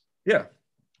cross? Yeah.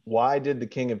 Why did the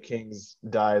King of Kings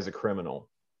die as a criminal?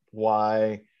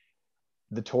 Why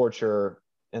the torture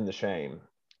and the shame?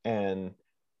 And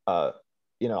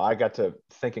I got to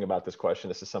thinking about this question.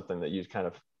 This is something that you kind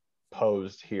of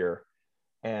posed here.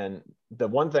 And the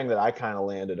one thing that I kind of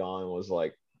landed on was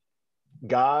like,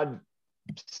 God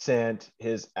sent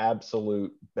his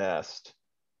absolute best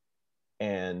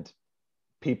and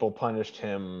people punished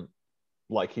him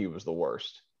like he was the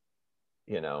worst.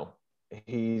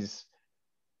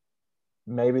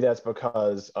 Maybe that's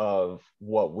because of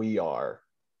what we are,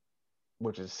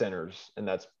 which is sinners. And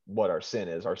that's what our sin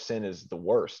is. Our sin is the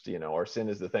worst. Our sin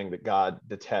is the thing that God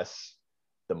detests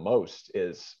the most.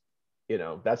 Is,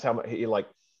 that's how much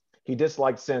he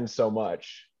disliked sin so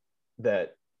much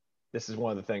that this is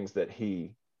one of the things that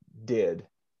he did.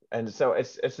 And so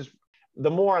it's just,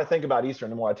 the more I think about Easter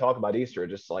and the more I talk about Easter,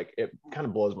 just like it kind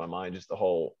of blows my mind, just the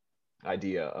whole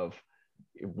idea of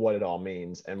what it all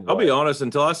means. And I'll be honest,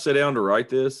 until I sit down to write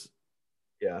this,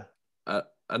 I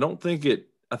don't think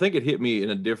I think it hit me in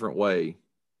a different way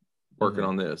working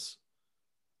on this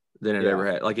than it ever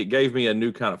had. Like it gave me a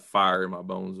new kind of fire in my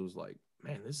bones. It was like,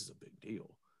 man, this is a big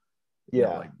deal.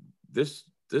 Like this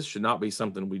should not be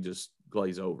something we just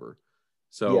glaze over.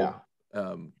 So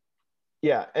and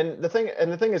the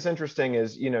thing is interesting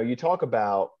is, you talk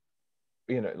about,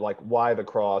 like why the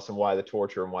cross and why the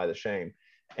torture and why the shame.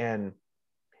 And,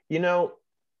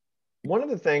 one of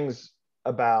the things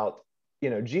about,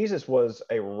 Jesus was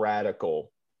a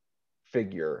radical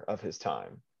figure of his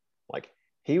time. Like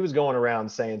he was going around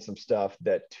saying some stuff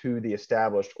that to the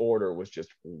established order was just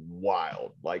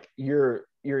wild. Like the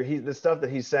stuff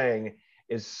that he's saying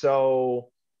is so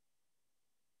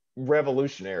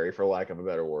revolutionary, for lack of a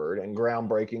better word, and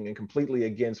groundbreaking and completely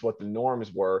against what the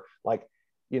norms were. Like,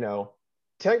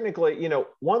 technically,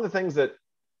 one of the things that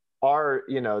are,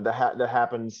 that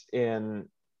happens in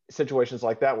situations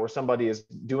like that, where somebody is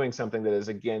doing something that is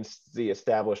against the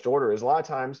established order, is a lot of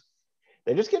times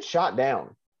they just get shot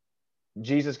down.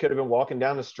 Jesus could have been walking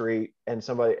down the street and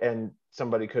somebody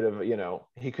could have,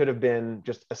 he could have been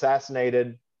just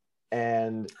assassinated,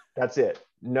 and that's it.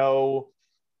 No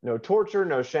torture,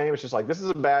 no shame. It's just like, this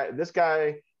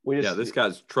guy, this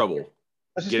guy's trouble.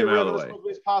 Let's just get him out of the way as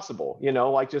quickly as possible.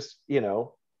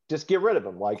 Just get rid of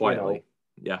him. Like, quietly.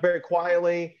 Very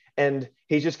quietly. And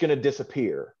he's just going to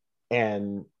disappear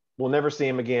and we'll never see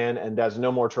him again. And there's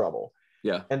no more trouble.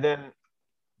 Yeah. And then,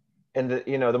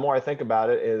 the more I think about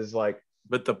it is like,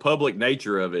 but the public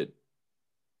nature of it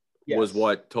was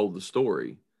what told the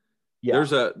story. Yeah.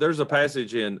 There's a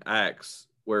passage in Acts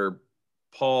where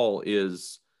Paul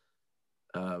is,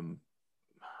 I don't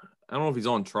know if he's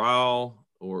on trial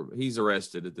or he's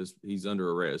arrested at this. He's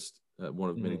under arrest one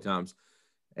of many times,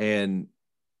 and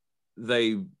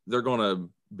they're going to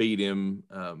beat him.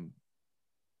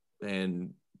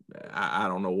 And I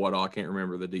don't know what all, I can't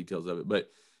remember the details of it, but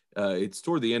it's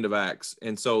toward the end of Acts.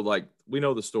 And so like, we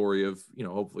know the story of,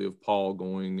 hopefully of Paul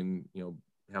going and,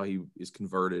 how he is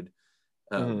converted.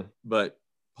 But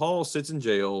Paul sits in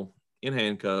jail in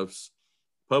handcuffs,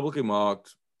 publicly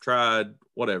mocked, tried,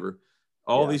 whatever,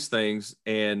 all these things.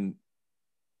 And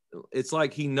it's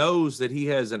like, he knows that he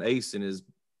has an ace in his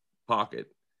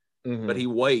pocket, but he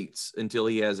waits until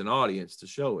he has an audience to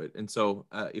show it. And so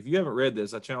if you haven't read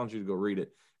this, I challenge you to go read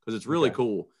it because it's really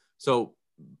cool. So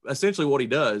essentially what he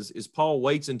does is Paul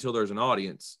waits until there's an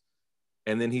audience,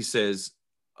 and then he says,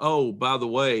 oh, by the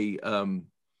way,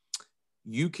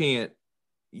 you can't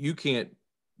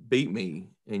beat me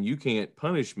and you can't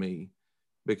punish me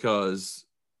because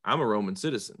I'm a Roman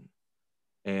citizen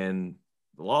and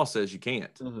the law says you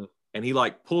can't. Mm-hmm. And he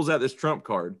like pulls out this trump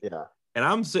card. Yeah. And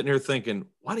I'm sitting here thinking,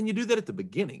 why didn't you do that at the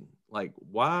beginning? Like,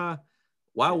 why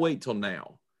wait till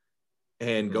now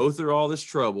and go through all this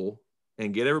trouble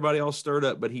and get everybody all stirred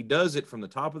up? But he does it from the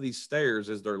top of these stairs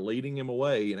as they're leading him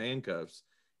away in handcuffs.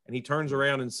 And he turns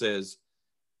around and says,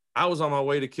 I was on my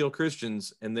way to kill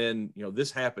Christians. And then,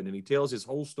 this happened. And he tells his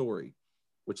whole story,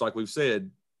 which, like we've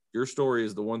said, your story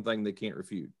is the one thing they can't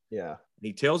refute. Yeah. And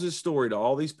he tells his story to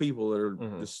all these people that are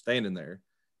just standing there.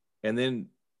 And then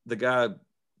the guy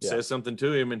says something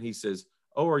to him and he says,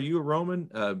 oh, are you a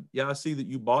Roman? Yeah, I see that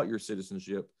you bought your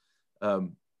citizenship.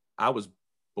 I was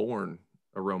born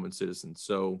a Roman citizen.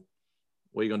 So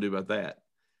what are you going to do about that?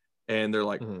 And they're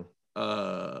like,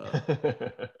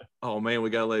 oh man, we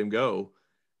got to let him go.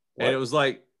 What? And it was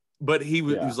like, but he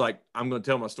was like, I'm going to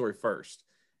tell my story first.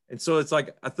 And so it's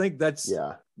like, I think that's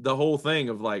the whole thing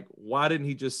of like, why didn't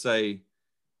he just say,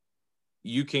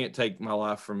 you can't take my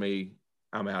life from me,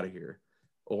 I'm out of here,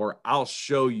 or I'll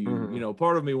show you.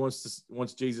 Part of me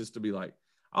wants Jesus to be like,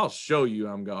 I'll show you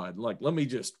I'm God, like let me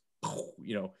just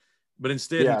but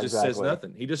instead he just says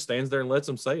nothing. He just stands there and lets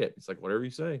them say it. It's like, whatever you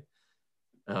say.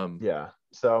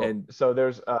 So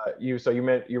there's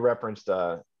you referenced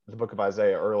the book of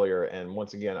Isaiah earlier, and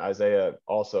once again Isaiah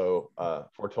also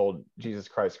foretold Jesus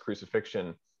Christ's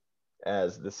crucifixion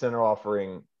as the sinner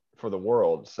offering for the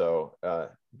world. So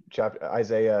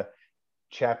Isaiah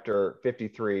chapter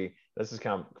 53, this is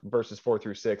kind of verses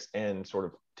 4-6 and sort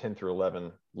of 10 through 11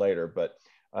 later, but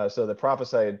so the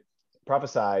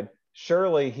prophesied,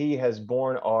 surely he has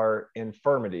borne our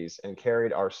infirmities and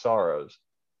carried our sorrows,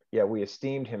 yet we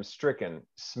esteemed him stricken,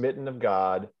 smitten of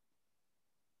God,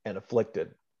 and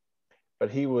afflicted.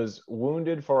 But he was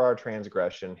wounded for our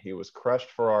transgression, he was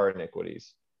crushed for our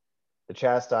iniquities. The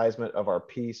chastisement of our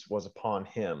peace was upon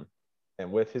him,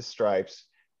 and with his stripes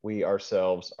we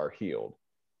ourselves are healed.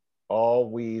 All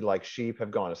we like sheep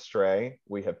have gone astray,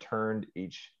 we have turned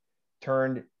each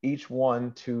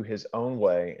one to his own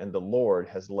way, and the Lord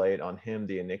has laid on him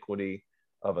the iniquity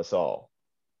of us all.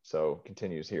 So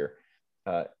continues here.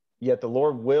 Yet the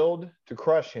Lord willed to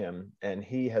crush him, and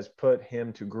he has put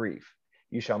him to grief.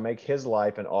 You shall make his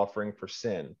life an offering for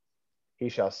sin. He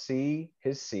shall see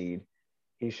his seed,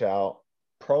 he shall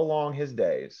prolong his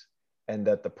days, and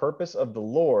that the purpose of the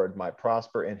Lord might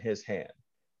prosper in his hand.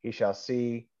 He shall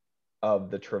see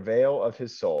of the travail of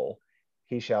his soul.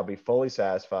 He shall be fully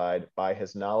satisfied. By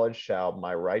his knowledge shall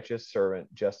my righteous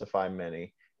servant justify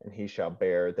many, and he shall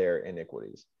bear their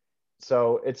iniquities.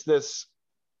 So it's this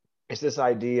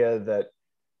idea that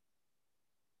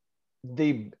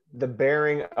the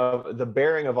bearing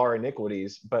of our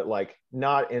iniquities, but like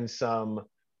not in some,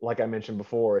 like I mentioned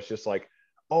before, it's just like,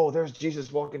 oh, there's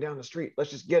Jesus walking down the street,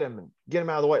 let's just get him out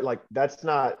of the way. Like that's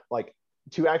not, like,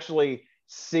 to actually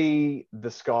see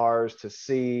the scars, to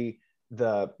see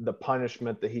the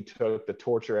punishment that he took, the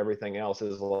torture, everything else,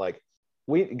 is like,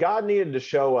 God needed to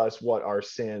show us what our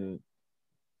sin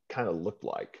kind of looked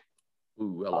like.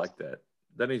 Ooh, I like that.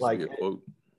 That needs to be a quote.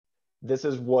 This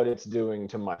is what it's doing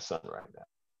to my son right now.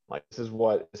 Like, this is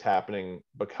what is happening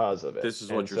because of it. This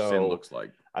is what your sin looks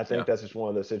like. I think that's just one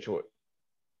of those situations.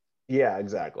 Yeah,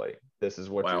 exactly. This is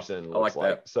what your sin looks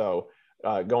like. So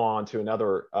go on to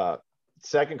another,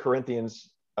 2 Corinthians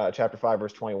chapter 5,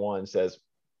 verse 21 says,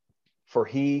 for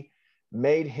he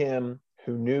made him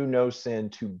who knew no sin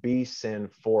to be sin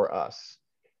for us,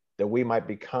 that we might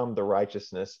become the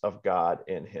righteousness of God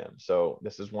in him. So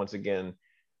this is once again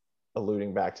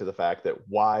alluding back to the fact that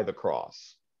why the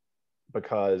cross?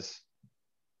 Because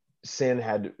sin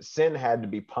had to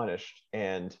be punished,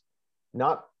 and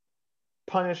not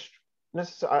punished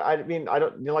necessarily. I mean, I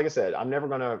don't, like I said, I'm never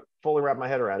going to fully wrap my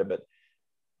head around it, but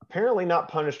apparently not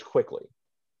punished quickly.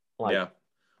 Like, yeah.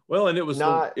 Well, and it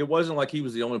wasn't like he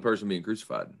was the only person being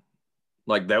crucified.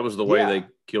 Like, that was the way they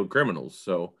killed criminals.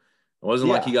 So it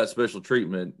wasn't like he got special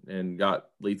treatment and got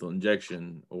lethal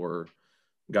injection or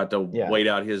got to wait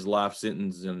out his life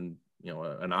sentence in,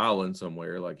 an island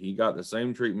somewhere. Like, he got the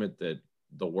same treatment that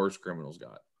the worst criminals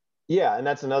got. Yeah, and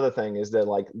that's another thing, is that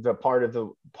like the part of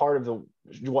the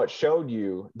what showed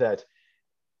you that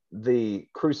the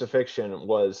crucifixion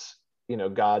was,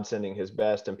 God sending his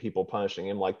best and people punishing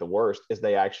him like the worst, is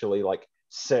they actually like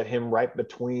set him right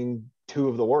between two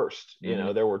of the worst.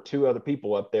 Mm-hmm. There were two other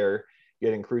people up there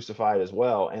getting crucified as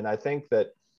well. And I think that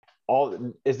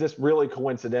is this really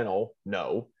coincidental?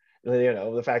 No.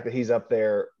 The fact that he's up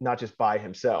there, not just by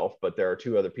himself, but there are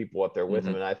two other people up there with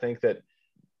him. And I think that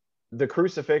the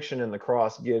crucifixion and the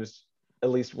cross gives, at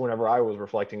least whenever I was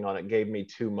reflecting on it, gave me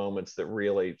two moments that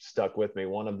really stuck with me.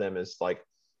 One of them is like,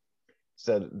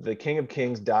 said the King of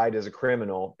Kings died as a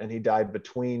criminal, and he died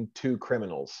between two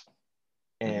criminals.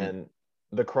 And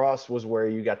the cross was where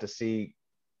you got to see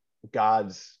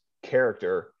God's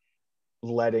character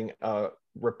letting a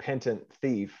repentant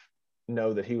thief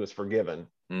know that he was forgiven.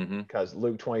 Because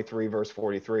Luke 23 verse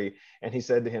 43, and he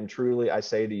said to him, truly I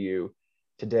say to you,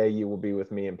 today you will be with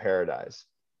me in paradise.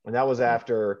 And that was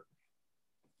after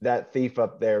that thief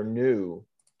up there knew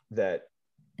that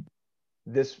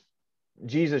this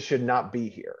Jesus should not be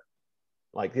here.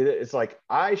 Like, it's like,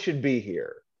 I should be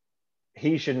here,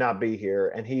 he should not be here.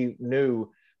 And he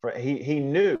knew, he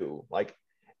knew, like,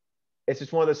 it's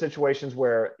just one of those situations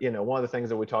where, you know, one of the things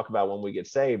that we talk about when we get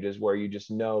saved is where you just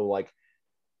know, like,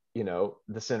 you know,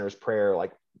 the sinner's prayer,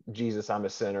 like, Jesus, I'm a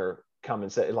sinner, come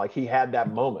and say, like, he had that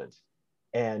moment.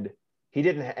 And he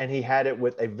didn't, and he had it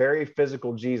with a very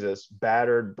physical Jesus,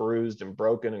 battered, bruised, and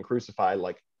broken and crucified,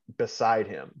 like, beside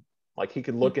him. Like, he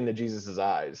could look into Jesus's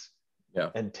eyes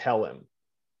and tell him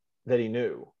that he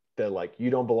knew that, like, you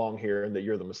don't belong here and that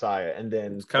you're the Messiah. And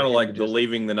then it's kind of like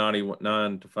believing the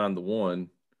 99 to find the one.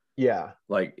 Yeah.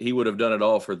 Like, he would have done it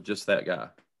all for just that guy.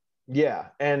 Yeah.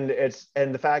 And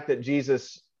the fact that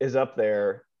Jesus is up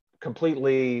there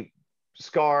completely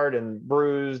scarred and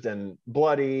bruised and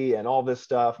bloody and all this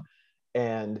stuff,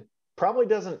 and probably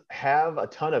doesn't have a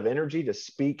ton of energy to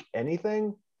speak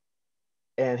anything.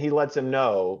 And he lets him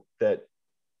know that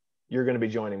you're going to be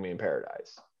joining me in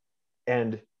paradise.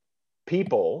 And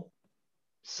people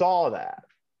saw that.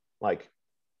 Like,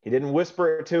 he didn't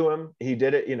whisper it to him. He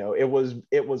did it, you know, it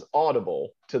was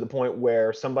audible to the point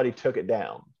where somebody took it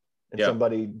down and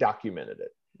somebody documented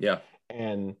it. Yeah.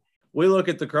 And we look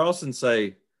at the cross and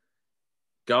say,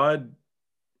 God,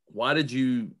 why did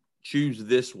you choose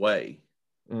this way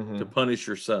to punish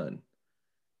your son?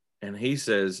 And he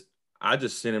says, I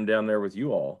just sent him down there with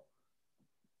you all.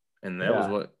 And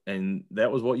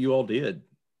that was what you all did.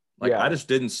 Like, I just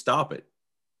didn't stop it.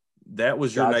 That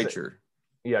was your nature.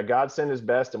 God sent his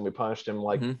best, and we punished him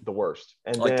like the worst.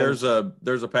 And like, then,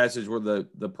 there's a passage where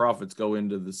the prophets go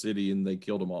into the city and they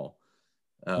killed them all.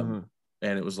 And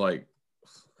it was like,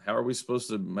 how are we supposed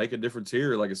to make a difference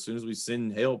here? Like, as soon as we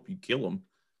send help, you kill them.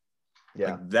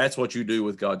 Yeah. Like, that's what you do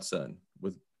with God's son,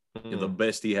 with the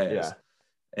best he has. Yeah.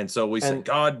 And so we say,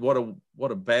 God,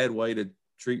 what a bad way to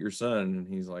treat your son. And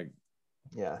he's like,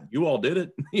 yeah, you all did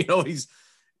it. You know,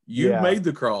 you made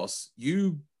the cross.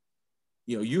 You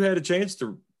had a chance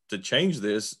to change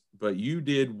this, but you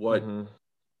did what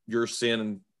your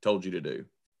sin told you to do.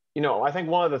 You know, I think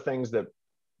one of the things that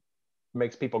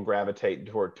makes people gravitate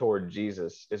toward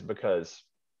Jesus is because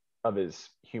of his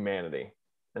humanity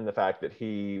and the fact that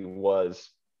he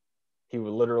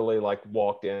literally, like,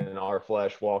 walked in our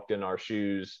flesh, walked in our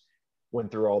shoes, went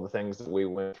through all the things that we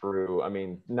went through. I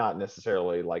mean, not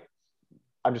necessarily, like,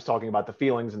 I'm just talking about the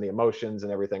feelings and the emotions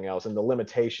and everything else and the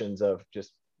limitations of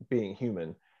just being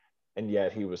human. And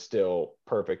yet he was still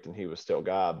perfect and he was still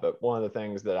God. But one of the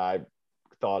things that I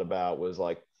thought about was,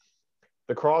 like,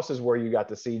 the cross is where you got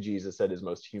to see Jesus at his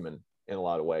most human in a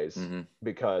lot of ways,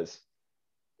 because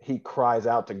he cries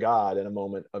out to God in a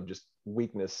moment of just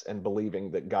weakness and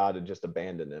believing that God had just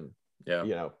abandoned him. Yeah.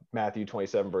 You know, Matthew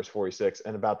 27 verse 46.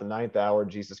 And about the 9th hour,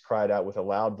 Jesus cried out with a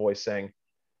loud voice saying,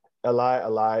 Eli,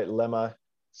 Eli, lema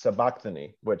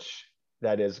sabachthani, which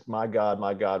that is, my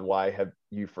God, why have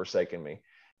you forsaken me?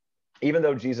 Even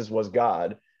though Jesus was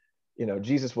God, you know,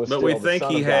 Jesus was still the Son of God. But we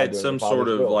think he had some sort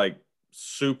of like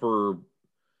super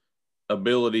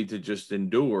ability to just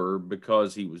endure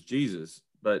because he was Jesus,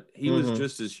 but he was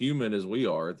just as human as we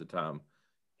are at the time.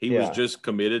 He was just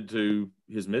committed to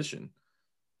his mission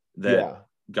that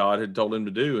God had told him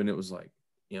to do. And it was like,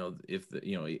 you know,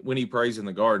 when he prays in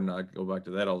the garden, I go back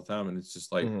to that all the time. And it's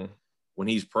just like when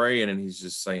he's praying and he's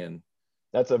just saying,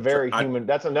 that's a very human,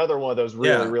 that's another one of those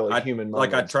really human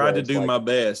moments. Like, I tried to do my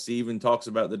best. He even talks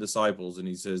about the disciples and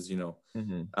he says, you know,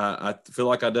 I feel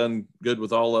like I've done good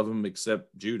with all of them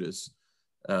except Judas.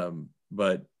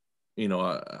 But you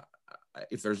know,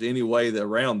 if there's any way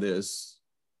around this,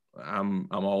 I'm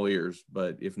all ears,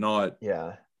 but if not,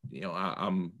 you know,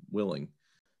 I'm willing.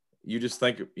 You just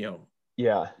think, you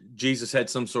know, Jesus had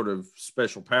some sort of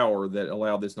special power that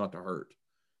allowed this not to hurt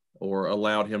or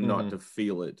allowed him not to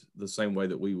feel it the same way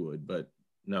that we would, but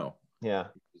no. Yeah.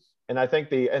 And I think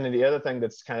the other thing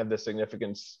that's kind of the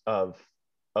significance of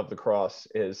the cross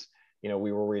is, you know,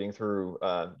 we were reading through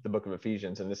the book of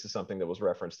Ephesians, and this is something that was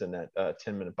referenced in that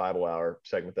 10-minute Bible hour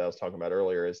segment that I was talking about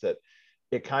earlier, is that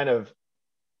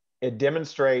it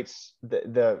demonstrates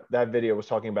that video was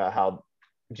talking about how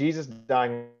Jesus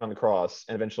dying on the cross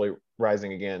and eventually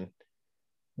rising again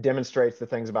demonstrates the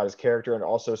things about his character, and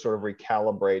also sort of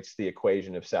recalibrates the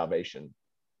equation of salvation,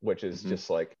 which is just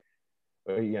like,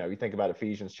 you think about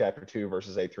Ephesians chapter 2,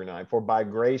 verses 8-9. For by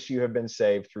grace you have been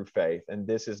saved through faith, and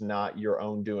this is not your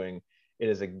own doing. It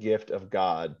is a gift of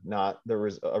God, not a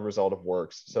result of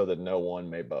works, so that no one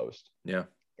may boast. Yeah.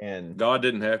 And God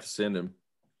didn't have to send him.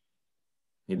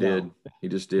 He did. He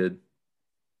just did.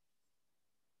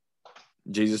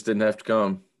 Jesus didn't have to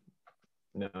come.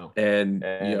 No. And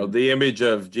the image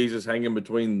of Jesus hanging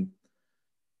between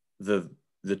the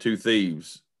two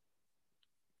thieves,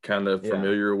 kind of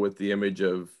familiar with the image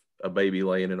of a baby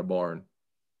laying in a barn.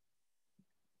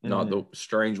 Not the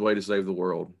strange way to save the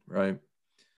world, right?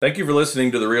 Thank you for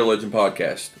listening to the Real Religion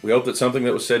Podcast. We hope that something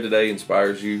that was said today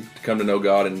inspires you to come to know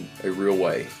God in a real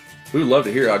way. We would love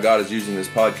to hear how God is using this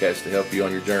podcast to help you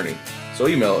on your journey. So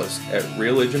email us at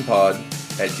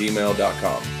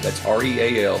religionpod@gmail.com. That's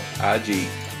REALIGION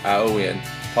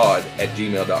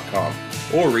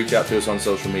pod@gmail.com. Or reach out to us on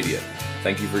social media.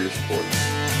 Thank you for your support.